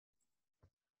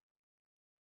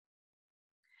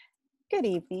Good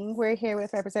evening. We're here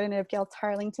with Representative Gail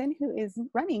Tarleton, who is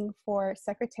running for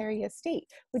Secretary of State.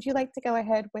 Would you like to go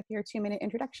ahead with your 2-minute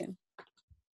introduction?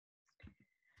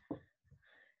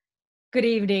 Good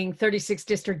evening, 36th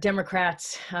District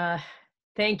Democrats.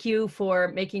 Thank you for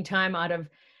making time out of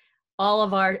all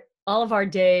of our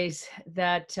days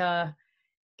that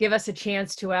give us a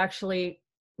chance to actually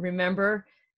remember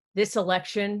this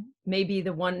election may be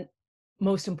the one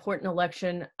most important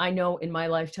election I know in my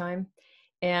lifetime.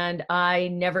 And I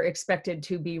never expected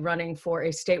to be running for a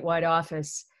statewide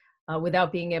office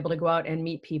without being able to go out and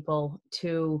meet people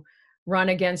to run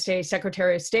against a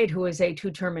Secretary of State who is a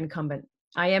 2-term incumbent.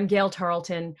 I am Gail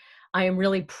Tarleton. I am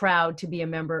really proud to be a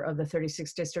member of the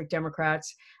 36th District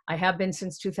Democrats. I have been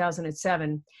since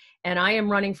 2007, and I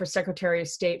am running for Secretary of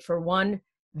State for one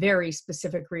very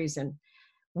specific reason.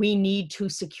 We need to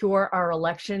secure our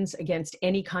elections against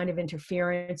any kind of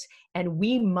interference, and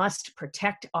we must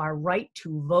protect our right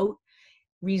to vote,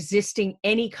 resisting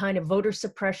any kind of voter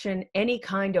suppression, any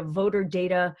kind of voter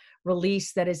data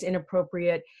release that is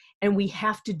inappropriate, and we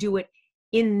have to do it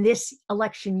in this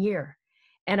election year.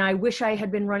 And I wish I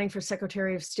had been running for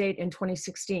Secretary of State in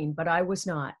 2016, but I was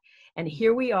not. And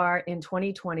here we are in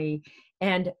 2020,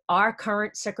 and our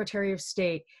current Secretary of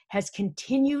State has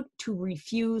continued to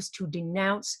refuse to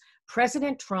denounce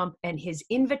President Trump and his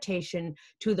invitation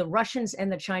to the Russians and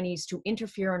the Chinese to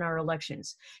interfere in our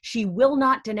elections. She will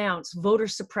not denounce voter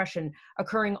suppression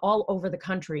occurring all over the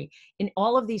country in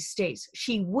all of these states.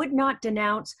 She would not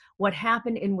denounce what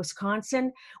happened in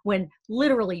Wisconsin when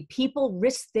literally people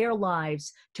risked their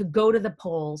lives to go to the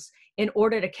polls in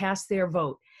order to cast their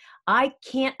vote. I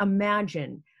can't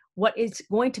imagine what is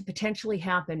going to potentially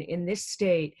happen in this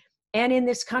state and in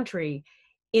this country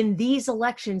in these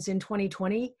elections in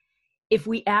 2020 if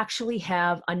we actually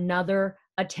have another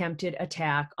attempted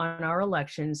attack on our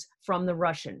elections from the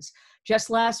Russians. Just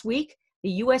last week, the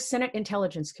U.S. Senate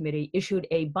Intelligence Committee issued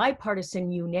a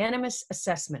bipartisan unanimous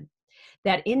assessment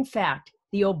that, in fact,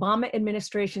 the Obama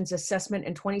administration's assessment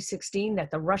in 2016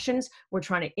 that the Russians were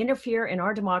trying to interfere in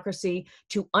our democracy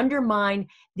to undermine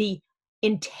the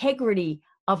integrity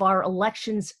of our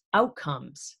elections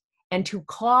outcomes and to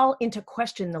call into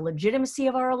question the legitimacy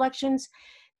of our elections,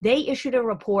 they issued a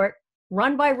report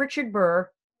run by Richard Burr,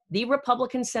 the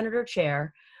Republican senator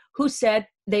chair, who said,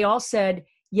 they all said,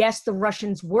 yes, the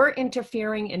Russians were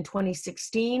interfering in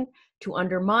 2016 to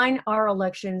undermine our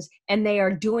elections, and they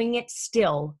are doing it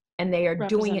still, and they are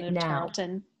doing it now.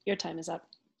 Tarleton, your time is up.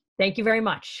 Thank you very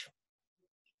much.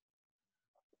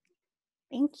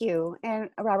 Thank you. And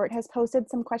Robert has posted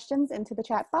some questions into the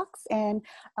chat box, and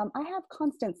I have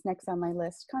Constance next on my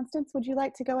list. Constance, would you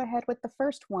like to go ahead with the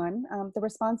first one? The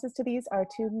responses to these are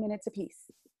 2 minutes apiece.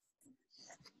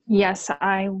 Yes,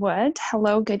 I would.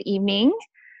 Hello, good evening.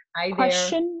 Hi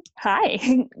there.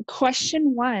 Hi.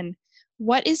 Question 1.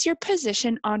 What is your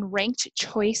position on ranked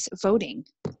choice voting?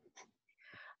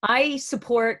 I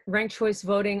support ranked choice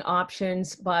voting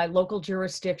options by local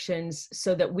jurisdictions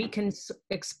so that we can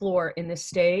explore in the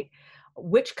state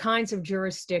which kinds of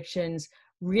jurisdictions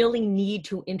really need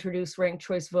to introduce ranked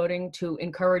choice voting to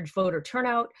encourage voter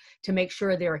turnout, to make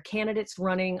sure there are candidates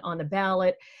running on the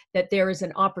ballot, that there is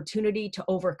an opportunity to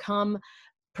overcome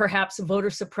perhaps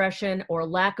voter suppression or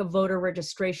lack of voter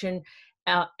registration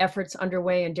efforts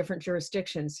underway in different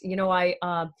jurisdictions. You know,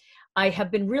 I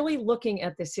have been really looking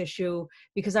at this issue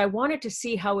because I wanted to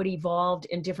see how it evolved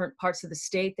in different parts of the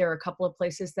state. There are a couple of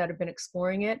places that have been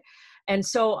exploring it. And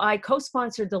so I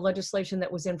co-sponsored the legislation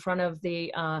that was in front of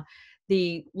the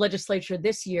legislature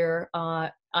this year.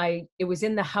 It was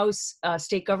in the House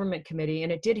State Government Committee,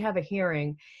 and it did have a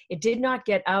hearing. It did not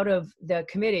get out of the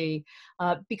committee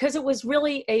because it was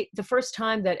really the first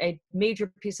time that a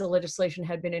major piece of legislation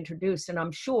had been introduced. And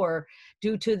I'm sure,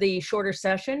 due to the shorter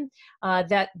session,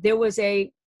 that there was a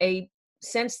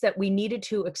sense that we needed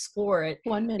to explore it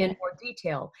in more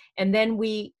detail. And then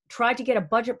we tried to get a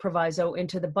budget proviso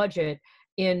into the budget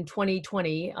in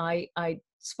 2020. I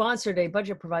sponsored a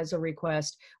budget proviso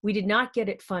request. We did not get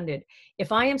it funded.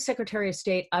 If I am Secretary of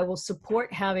State, I will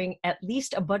support having at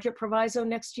least a budget proviso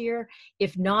next year.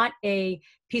 If not a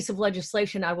piece of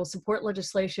legislation, I will support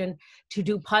legislation to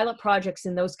do pilot projects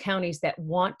in those counties that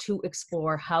want to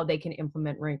explore how they can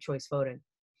implement ranked choice voting.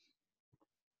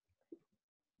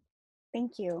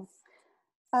 Thank you.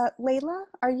 Layla,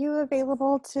 are you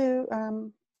available to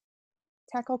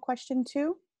tackle question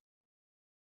 2?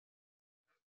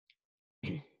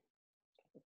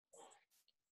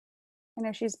 I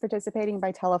know she's participating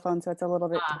by telephone, so it's a little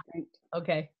bit different.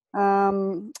 Okay.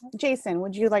 Jason,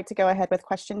 would you like to go ahead with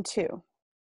question 2?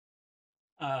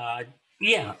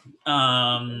 Yeah.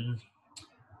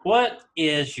 What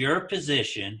is your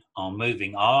position on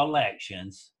moving all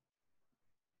elections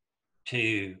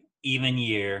to even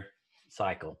year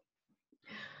cycle?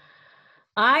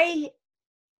 I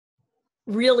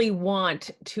really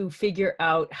want to figure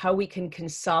out how we can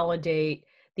consolidate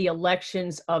the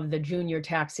elections of the junior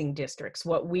taxing districts,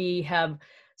 what we have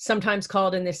sometimes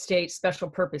called in this state special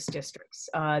purpose districts,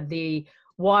 the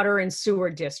water and sewer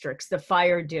districts, the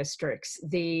fire districts,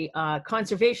 the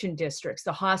conservation districts,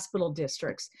 the hospital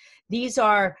districts. These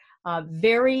are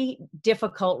very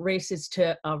difficult races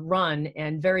to run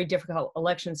and very difficult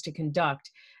elections to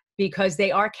conduct because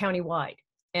they are countywide.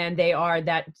 And they are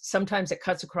that sometimes it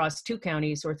cuts across 2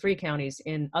 counties or 3 counties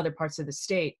in other parts of the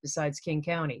state besides King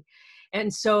County.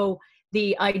 And so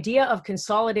the idea of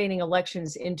consolidating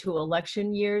elections into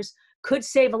election years could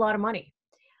save a lot of money.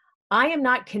 I am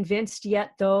not convinced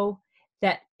yet, though,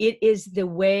 that it is the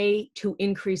way to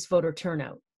increase voter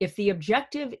turnout. If the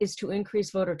objective is to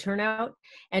increase voter turnout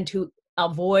and to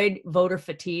avoid voter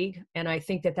fatigue, and I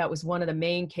think that that was one of the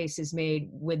main cases made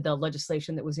with the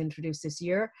legislation that was introduced this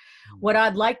year, what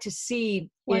I'd like to see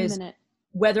is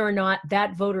whether or not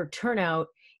that voter turnout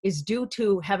is due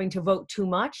to having to vote too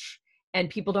much and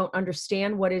people don't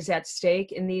understand what is at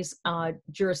stake in these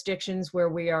jurisdictions where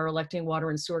we are electing water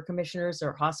and sewer commissioners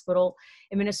or hospital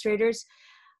administrators,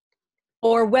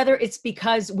 or whether it's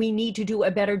because we need to do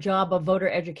a better job of voter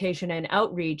education and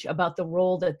outreach about the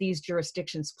role that these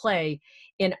jurisdictions play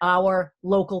in our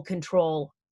local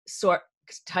control sort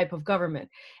type of government.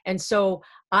 And so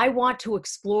I want to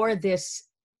explore this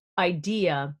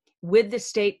idea with the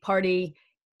state party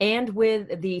and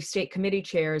with the state committee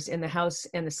chairs in the House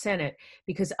and the Senate,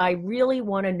 because I really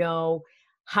want to know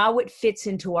how it fits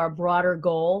into our broader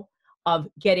goal of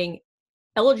getting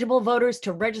eligible voters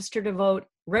to register to vote,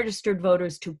 registered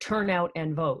voters to turn out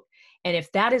and vote. And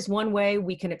if that is one way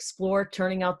we can explore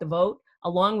turning out the vote,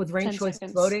 along with ranked choice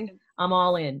voting, I'm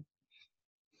all in.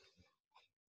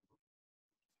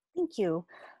 Thank you.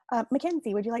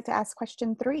 Mackenzie, would you like to ask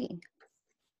question 3?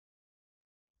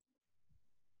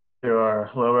 Sure.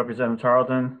 Hello, Representative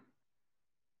Tarleton.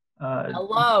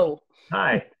 Hello.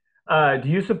 Hi. Do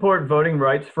you support voting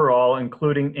rights for all,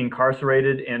 including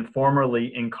incarcerated and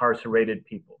formerly incarcerated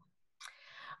people?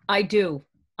 I do.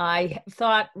 I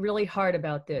thought really hard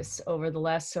about this over the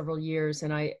last several years,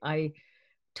 and I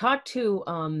talked to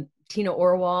Tina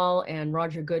Orwell and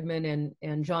Roger Goodman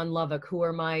and John Lovick, who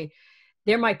are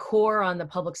they're my core on the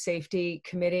Public Safety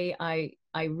Committee. I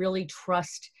really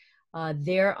trust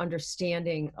their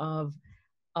understanding of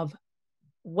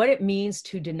what it means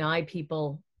to deny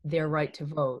people their right to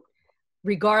vote,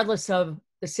 regardless of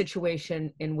the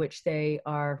situation in which they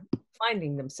are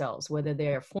finding themselves, whether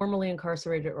they are formerly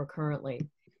incarcerated or currently.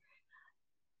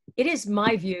 It is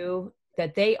my view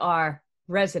that they are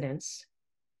residents,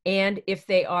 and if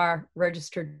they are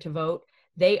registered to vote,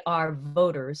 they are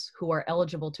voters who are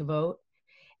eligible to vote.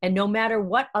 And no matter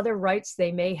what other rights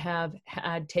they may have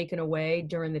had taken away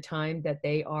during the time that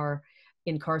they are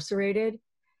incarcerated,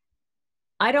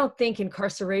 I don't think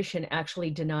incarceration actually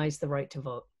denies the right to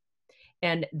vote.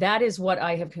 And that is what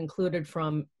I have concluded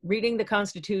from reading the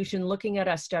Constitution, looking at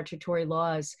our statutory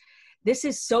laws. This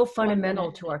is so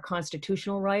fundamental to our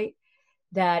constitutional right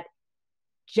that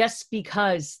just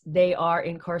because they are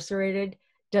incarcerated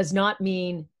does not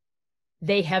mean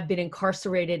they have been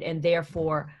incarcerated and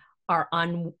therefore are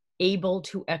unable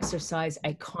to exercise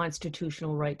a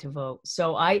constitutional right to vote.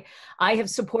 So I have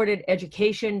supported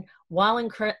education while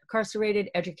incarcerated,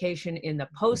 education in the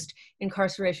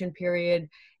post-incarceration period,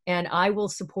 and I will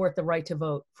support the right to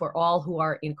vote for all who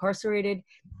are incarcerated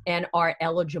and are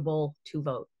eligible to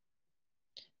vote.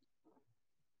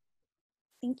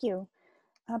 Thank you.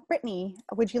 Brittany,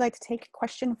 would you like to take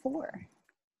question 4?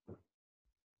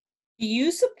 Do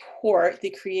you support the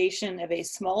creation of a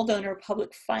small donor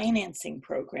public financing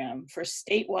program for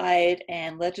statewide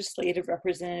and legislative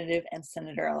representative and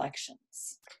senator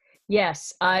elections?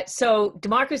 Yes. So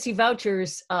democracy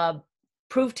vouchers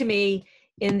proved to me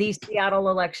in these Seattle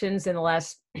elections in the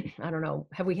last, I don't know,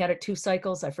 have we had it 2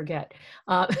 cycles? I forget.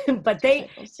 But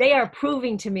they are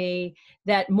proving to me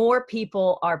that more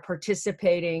people are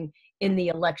participating in the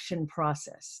election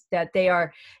process, that they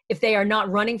are, if they are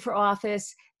not running for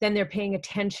office, then they're paying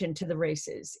attention to the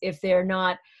races. If they're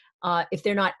not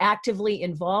actively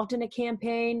involved in a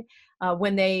campaign,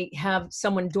 when they have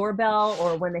someone doorbell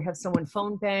or when they have someone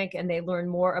phone bank and they learn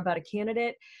more about a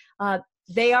candidate,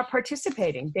 they are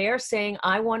participating. They are saying,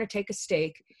 I want to take a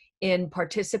stake in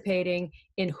participating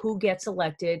in who gets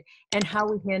elected and how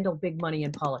we handle big money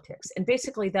in politics. And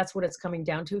basically that's what it's coming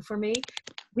down to for me.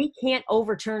 We can't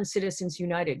overturn Citizens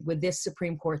United with this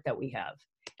Supreme Court that we have.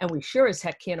 And we sure as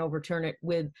heck can't overturn it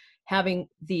with having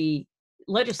the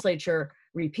legislature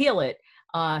repeal it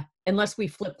unless we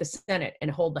flip the Senate and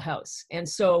hold the House. And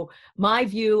so my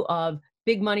view of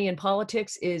big money in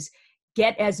politics is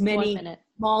get as many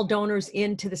small donors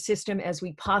into the system as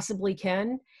we possibly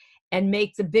can and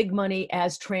make the big money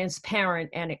as transparent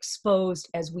and exposed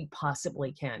as we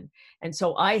possibly can. And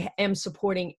so I am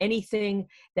supporting anything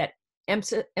that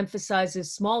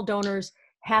emphasizes small donors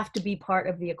have to be part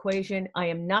of the equation. I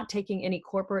am not taking any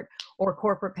corporate or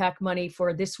corporate PAC money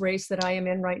for this race that I am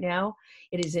in right now.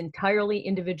 It is entirely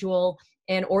individual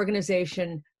and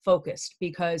organization focused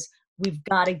because we've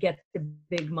got to get the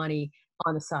big money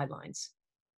on the sidelines.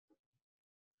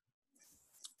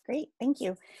 Great, thank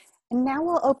you. And now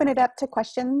we'll open it up to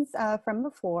questions from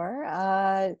the floor.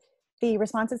 The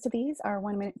responses to these are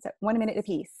 1 minute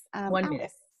apiece. 1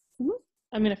 minute.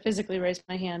 I'm going to physically raise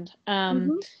my hand.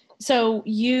 So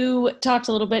you talked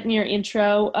a little bit in your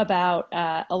intro about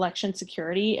election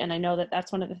security, and I know that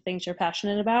that's one of the things you're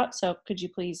passionate about. So could you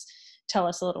please tell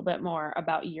us a little bit more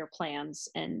about your plans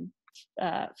and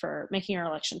for making our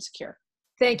election secure?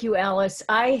 Thank you, Alice.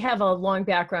 I have a long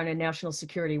background in national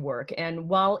security work, and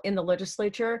while in the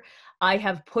legislature, I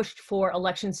have pushed for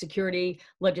election security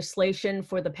legislation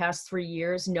for the past 3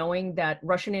 years, knowing that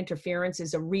Russian interference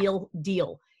is a real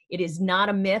deal. It is not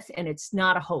a myth and it's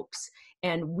not a hoax.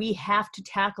 And we have to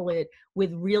tackle it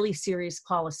with really serious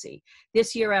policy.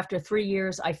 This year, after 3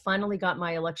 years, I finally got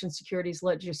my election securities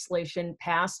legislation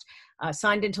passed,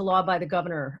 signed into law by the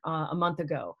governor a month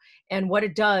ago. And what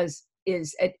it does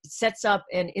is it sets up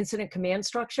an incident command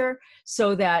structure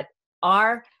so that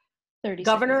our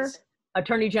governor,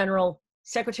 attorney general,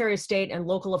 secretary of state, and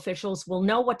local officials will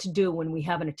know what to do when we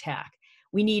have an attack.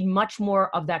 We need much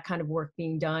more of that kind of work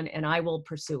being done, and I will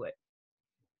pursue it.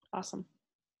 Awesome.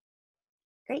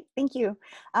 Great, thank you.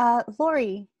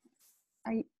 Lori,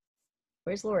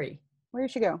 where's Lori? Where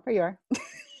did she go? There you are.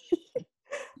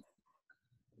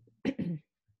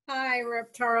 Hi,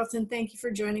 Rep. Tarleton. Thank you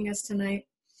for joining us tonight.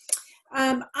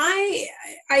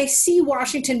 I see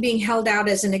Washington being held out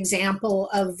as an example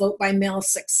of vote by mail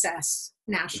success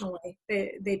nationally.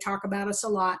 They talk about us a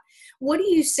lot. What do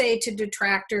you say to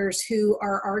detractors who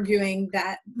are arguing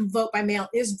that vote by mail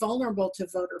is vulnerable to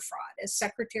voter fraud? As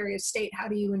Secretary of State, how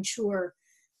do you ensure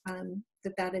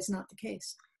that that is not the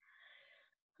case?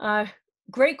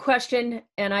 Great question,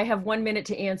 and I have 1 minute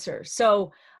to answer.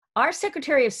 So our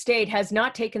Secretary of State has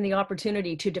not taken the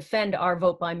opportunity to defend our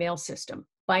vote by mail system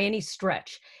by any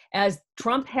stretch. As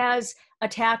Trump has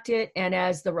attacked it, and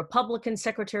as the Republican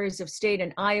secretaries of state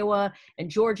in Iowa and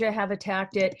Georgia have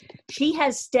attacked it, she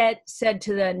has said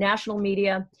to the national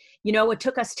media, you know, it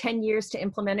took us 10 years to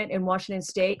implement it in Washington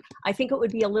state. I think it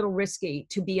would be a little risky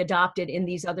to be adopted in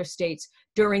these other states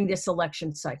during this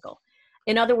election cycle.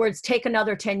 In other words, take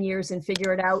another 10 years and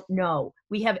figure it out? No.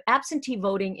 We have absentee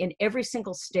voting in every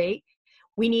single state.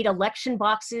 We need election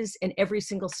boxes in every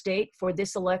single state for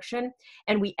this election,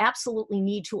 and we absolutely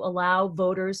need to allow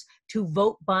voters to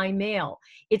vote by mail.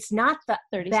 It's not the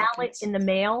ballot in the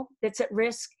mail that's at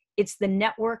risk, it's the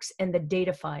networks and the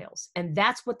data files, and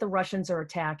that's what the Russians are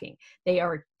attacking. They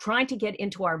are trying to get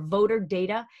into our voter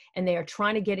data, and they are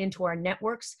trying to get into our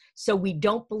networks, so we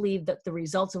don't believe that the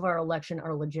results of our election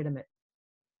are legitimate.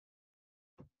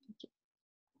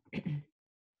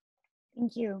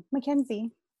 Thank you.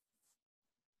 Mackenzie.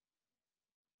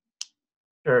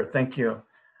 Sure, thank you.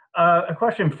 A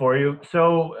question for you.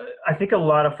 So I think a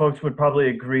lot of folks would probably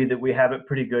agree that we have it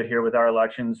pretty good here with our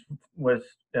elections with,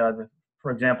 for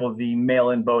example, the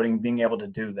mail-in voting, being able to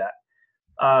do that.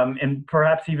 And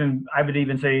perhaps even, I would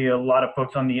even say a lot of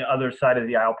folks on the other side of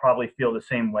the aisle probably feel the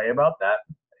same way about that.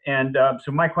 And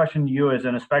so my question to you is,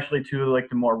 and especially to like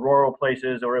the more rural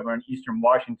places or even in Eastern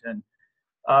Washington,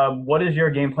 what is your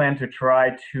game plan to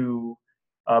try to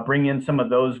bring in some of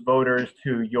those voters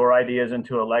to your ideas and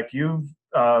to elect you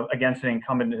against an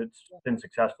incumbent that's been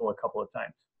successful a couple of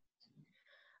times?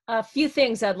 A few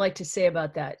things I'd like to say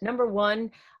about that. Number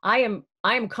one, I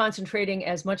am concentrating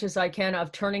as much as I can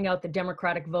of turning out the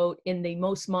Democratic vote in the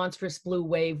most monstrous blue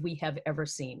wave we have ever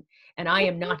seen. And I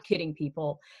am not kidding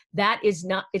people. It's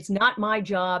not my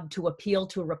job to appeal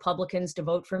to Republicans to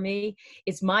vote for me.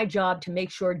 It's my job to make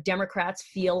sure Democrats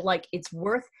feel like it's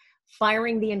worth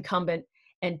firing the incumbent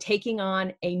and taking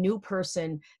on a new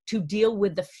person to deal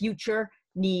with the future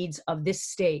needs of this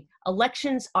state.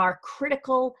 Elections are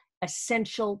critical,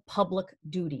 essential public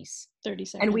duties. 30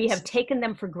 seconds. And we have taken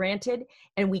them for granted,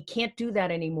 and we can't do that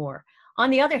anymore.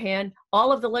 On the other hand,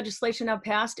 all of the legislation I've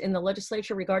passed in the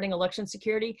legislature regarding election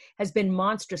security has been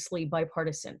monstrously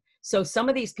bipartisan. So some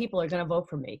of these people are going to vote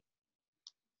for me.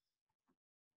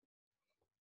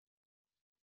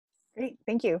 Great,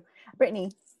 thank you.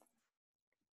 Brittany.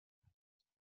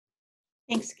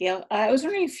 Thanks, Gail. I was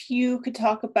wondering if you could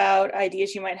talk about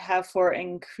ideas you might have for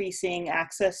increasing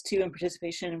access to and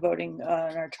participation in voting in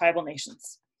our tribal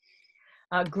nations.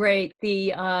 Great.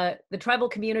 The tribal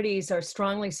communities are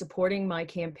strongly supporting my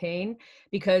campaign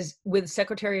because with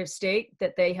Secretary of State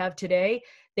that they have today,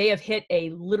 they have hit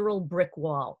a literal brick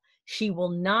wall. She will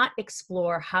not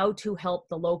explore how to help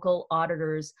the local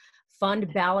auditors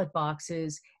fund ballot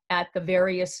boxes at the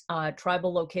various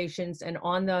tribal locations and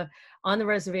on the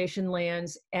reservation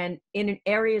lands and in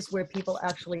areas where people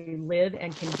actually live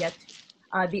and can get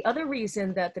to. The other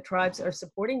reason that the tribes are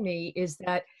supporting me is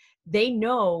that they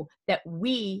know that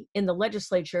we in the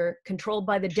legislature, controlled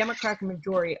by the Democratic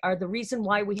majority, are the reason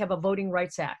why we have a Voting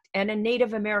Rights Act and a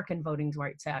Native American Voting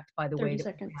Rights Act, by the way,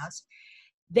 that we passed.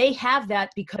 They have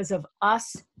that because of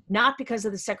us, not because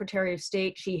of the Secretary of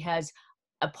State. She has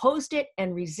opposed it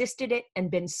and resisted it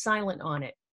and been silent on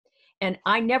it. And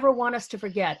I never want us to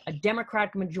forget a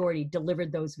Democratic majority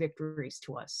delivered those victories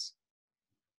to us.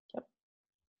 Yep.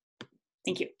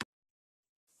 Thank you.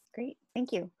 Great,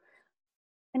 thank you.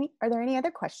 Are there any other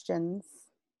questions?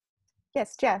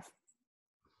 Yes, Jeff.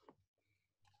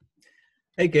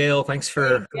 Hey, Gail, thanks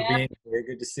for being here.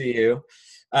 Good to see you.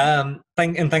 And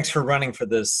thanks for running for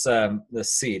this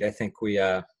seat. I think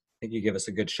you give us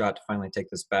a good shot to finally take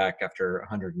this back after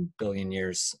 100 billion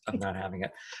years of not having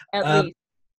it. At least.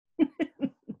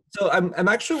 So I'm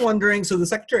actually wondering, so the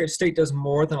Secretary of State does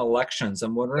more than elections.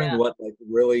 I'm wondering what like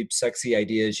really sexy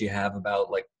ideas you have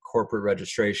about like corporate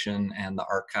registration and the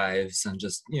archives and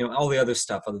just, you know, all the other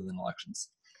stuff other than elections.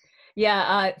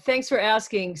 Yeah, thanks for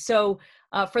asking. So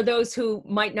for those who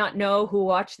might not know who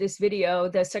watch this video,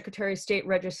 the Secretary of State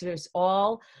registers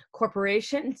all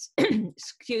corporations,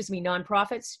 excuse me,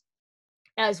 nonprofits,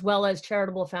 as well as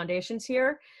charitable foundations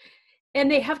here.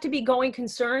 And they have to be going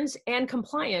concerns and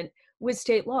compliant with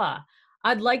state law.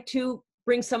 I'd like to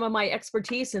bring some of my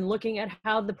expertise in looking at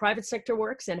how the private sector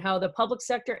works and how the public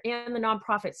sector and the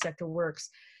nonprofit sector works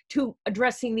to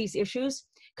addressing these issues,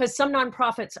 because some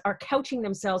nonprofits are couching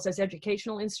themselves as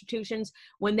educational institutions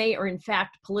when they are in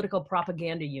fact political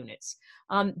propaganda units.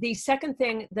 The second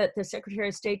thing that the Secretary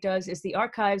of State does is the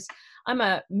archives. I'm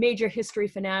a major history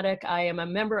fanatic. I am a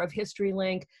member of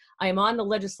HistoryLink. I am on the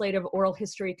Legislative Oral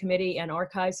History Committee and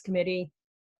Archives Committee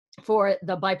for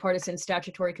the bipartisan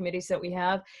statutory committees that we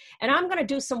have. And I'm going to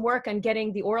do some work on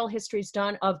getting the oral histories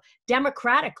done of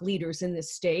Democratic leaders in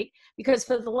this state, because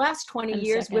for the last 20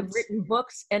 years, we've written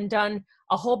books and done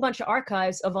a whole bunch of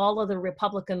archives of all of the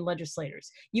Republican legislators.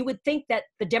 You would think that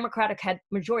the Democratic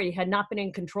majority had not been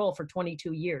in control for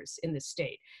 22 years in this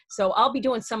state. So I'll be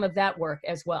doing some of that work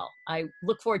as well. I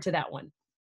look forward to that one.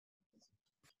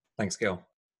 Thanks, Gail.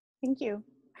 Thank you.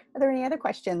 Are there any other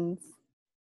questions?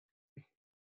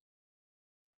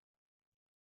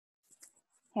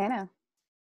 Hannah.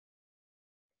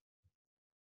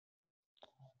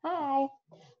 Hi.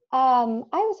 I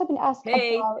was hoping to ask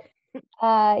about,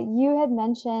 you had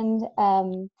mentioned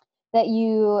that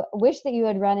you wish that you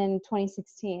had run in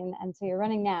 2016, and so you're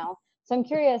running now. So I'm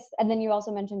curious, and then you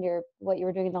also mentioned what you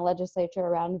were doing in the legislature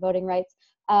around voting rights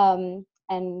and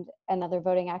other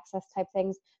voting access type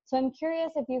things. So I'm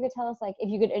curious if you could tell us, like, if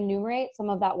you could enumerate some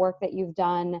of that work that you've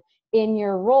done in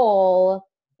your role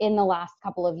in the last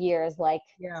couple of years, like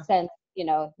since, you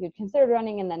know, you'd considered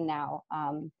running and then now.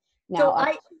 So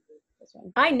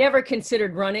I never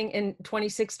considered running in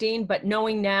 2016, but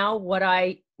knowing now what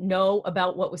I know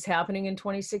about what was happening in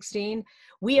 2016,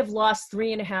 we have lost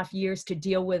 3.5 years to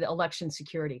deal with election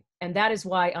security. And that is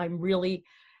why I'm really,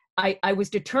 I was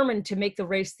determined to make the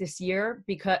race this year,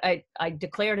 because I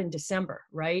declared in December,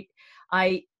 right?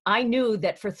 I knew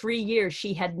that for 3 years,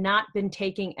 she had not been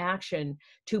taking action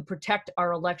to protect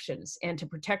our elections and to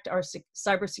protect our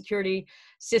cybersecurity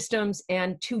systems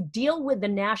and to deal with the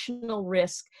national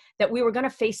risk that we were going to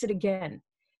face it again.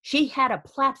 She had a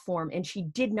platform and she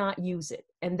did not use it.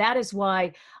 And that is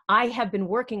why I have been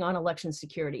working on election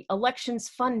security, elections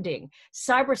funding,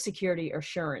 cybersecurity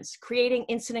assurance, creating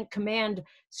incident command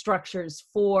structures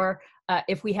for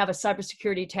if we have a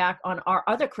cybersecurity attack on our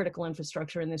other critical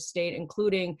infrastructure in this state,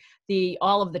 including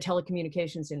all of the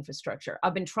telecommunications infrastructure.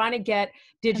 I've been trying to get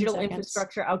digital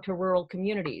infrastructure out to rural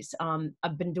communities.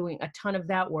 I've been doing a ton of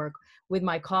that work with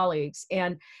my colleagues.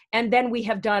 And then we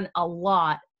have done a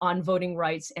lot on voting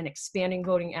rights and expanding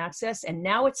voting access. And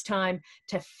now it's time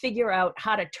to figure out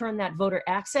how to turn that voter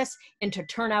access into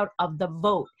turnout of the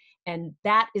vote. And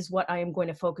that is what I am going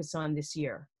to focus on this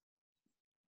year.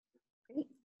 Great,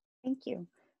 thank you.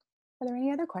 Are there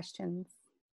any other questions?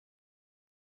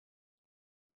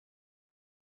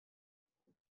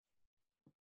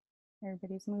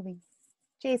 Everybody's moving.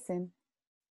 Jason.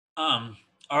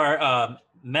 Our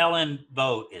mail-in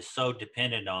vote is so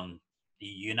dependent on the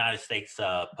United States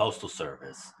Postal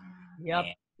Service. Yep.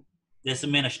 And this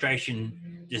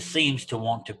administration just seems to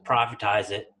want to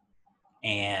privatize it,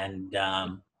 and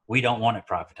we don't want it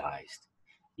privatized.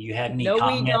 You have any No, we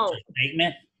comments don't. or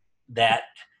statement that,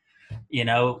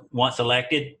 once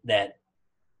elected, that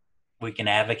we can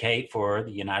advocate for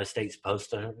the United States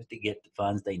Postal Service to get the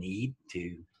funds they need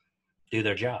to do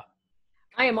their job?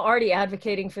 I am already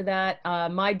advocating for that.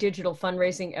 My digital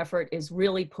fundraising effort is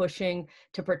really pushing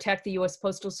to protect the U.S.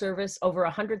 Postal Service. Over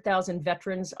 100,000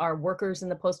 veterans are workers in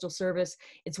the Postal Service.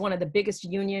 It's one of the biggest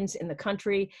unions in the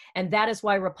country. And that is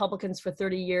why Republicans for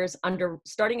 30 years,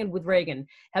 starting with Reagan,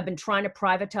 have been trying to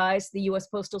privatize the U.S.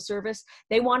 Postal Service.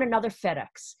 They want another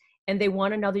FedEx and they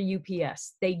want another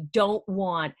UPS. They don't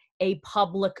want a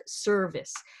public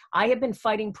service. I have been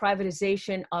fighting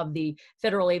privatization of the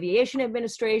Federal Aviation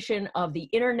Administration, of the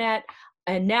internet,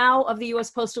 and now of the U.S.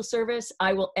 Postal Service.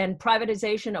 And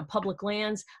privatization of public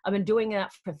lands. I've been doing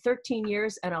that for 13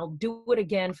 years, and I'll do it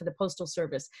again for the Postal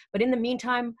Service. But in the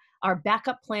meantime, our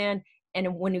backup plan,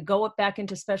 and when you go back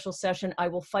into special session, I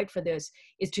will fight for this,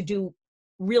 is to do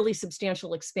really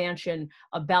substantial expansion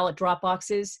of ballot drop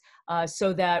boxes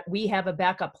so that we have a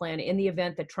backup plan in the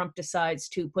event that Trump decides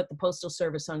to put the Postal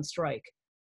Service on strike.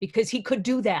 Because he could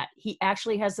do that. He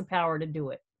actually has the power to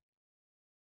do it.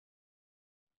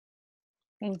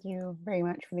 Thank you very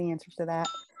much for the answers to that.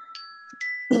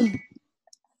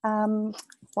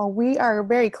 Well, we are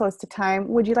very close to time.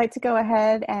 Would you like to go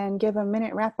ahead and give a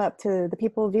minute wrap up to the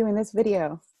people viewing this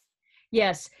video?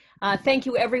 Yes. Thank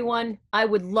you, everyone. I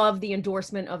would love the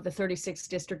endorsement of the 36th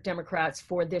District Democrats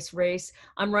for this race.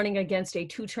 I'm running against a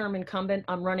two-term incumbent.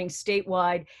 I'm running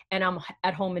statewide, and I'm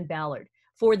at home in Ballard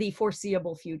for the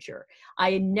foreseeable future.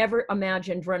 I had never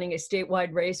imagined running a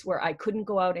statewide race where I couldn't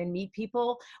go out and meet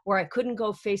people, where I couldn't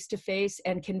go face-to-face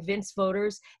and convince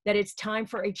voters that it's time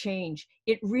for a change.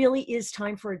 It really is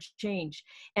time for a change.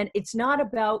 And it's not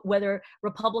about whether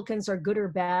Republicans are good or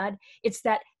bad. It's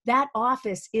that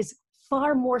office is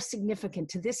far more significant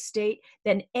to this state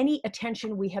than any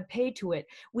attention we have paid to it.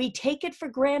 We take it for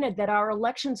granted that our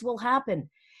elections will happen.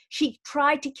 She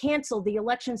tried to cancel the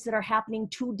elections that are happening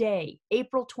today,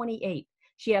 April 28th.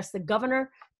 She asked the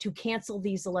governor to cancel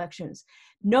these elections.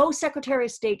 No Secretary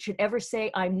of State should ever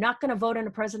say, I'm not going to vote in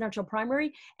a presidential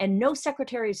primary, and no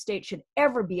Secretary of State should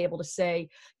ever be able to say,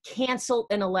 cancel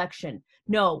an election.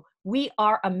 No, we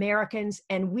are Americans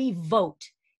and we vote.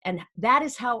 And that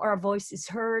is how our voice is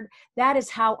heard. That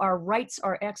is how our rights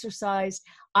are exercised.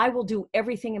 I will do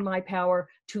everything in my power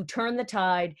to turn the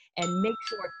tide and make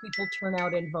sure people turn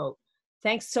out and vote.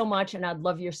 Thanks so much, and I'd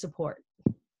love your support.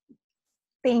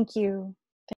 Thank you.